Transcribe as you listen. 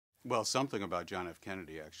Well, something about John F.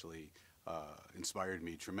 Kennedy actually inspired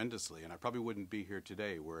me tremendously, and I probably wouldn't be here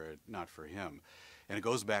today were it not for him. And it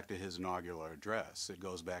goes back to his inaugural address. It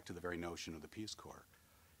goes back to the very notion of the Peace Corps.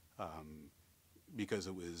 Because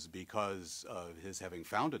it was because of his having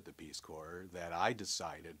founded the Peace Corps that I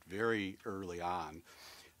decided very early on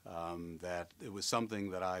that it was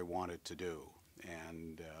something that I wanted to do.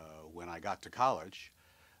 And when I got to college,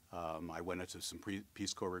 I went into some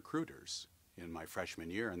Peace Corps recruiters in my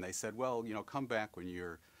freshman year, and they said, well, you know, come back when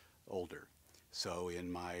you're older. So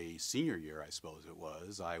in my senior year, I suppose it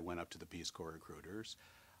was, I went up to the Peace Corps recruiters.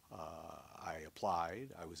 I applied,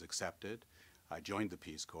 I was accepted. I joined the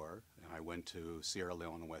Peace Corps, and I went to Sierra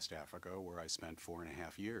Leone in West Africa, where I spent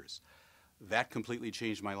 4.5 years. That completely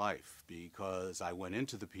changed my life because I went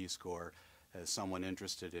into the Peace Corps as someone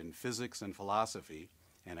interested in physics and philosophy,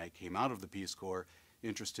 and I came out of the Peace Corps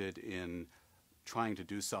interested in trying to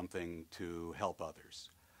do something to help others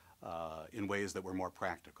in ways that were more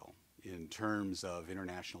practical, in terms of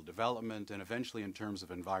international development and eventually in terms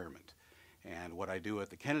of environment. And what I do at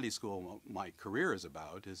the Kennedy School, my career is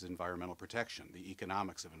about, is environmental protection, the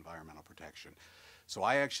economics of environmental protection. So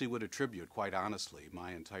I actually would attribute, quite honestly,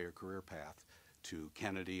 my entire career path to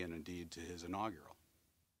Kennedy and indeed to his inaugural.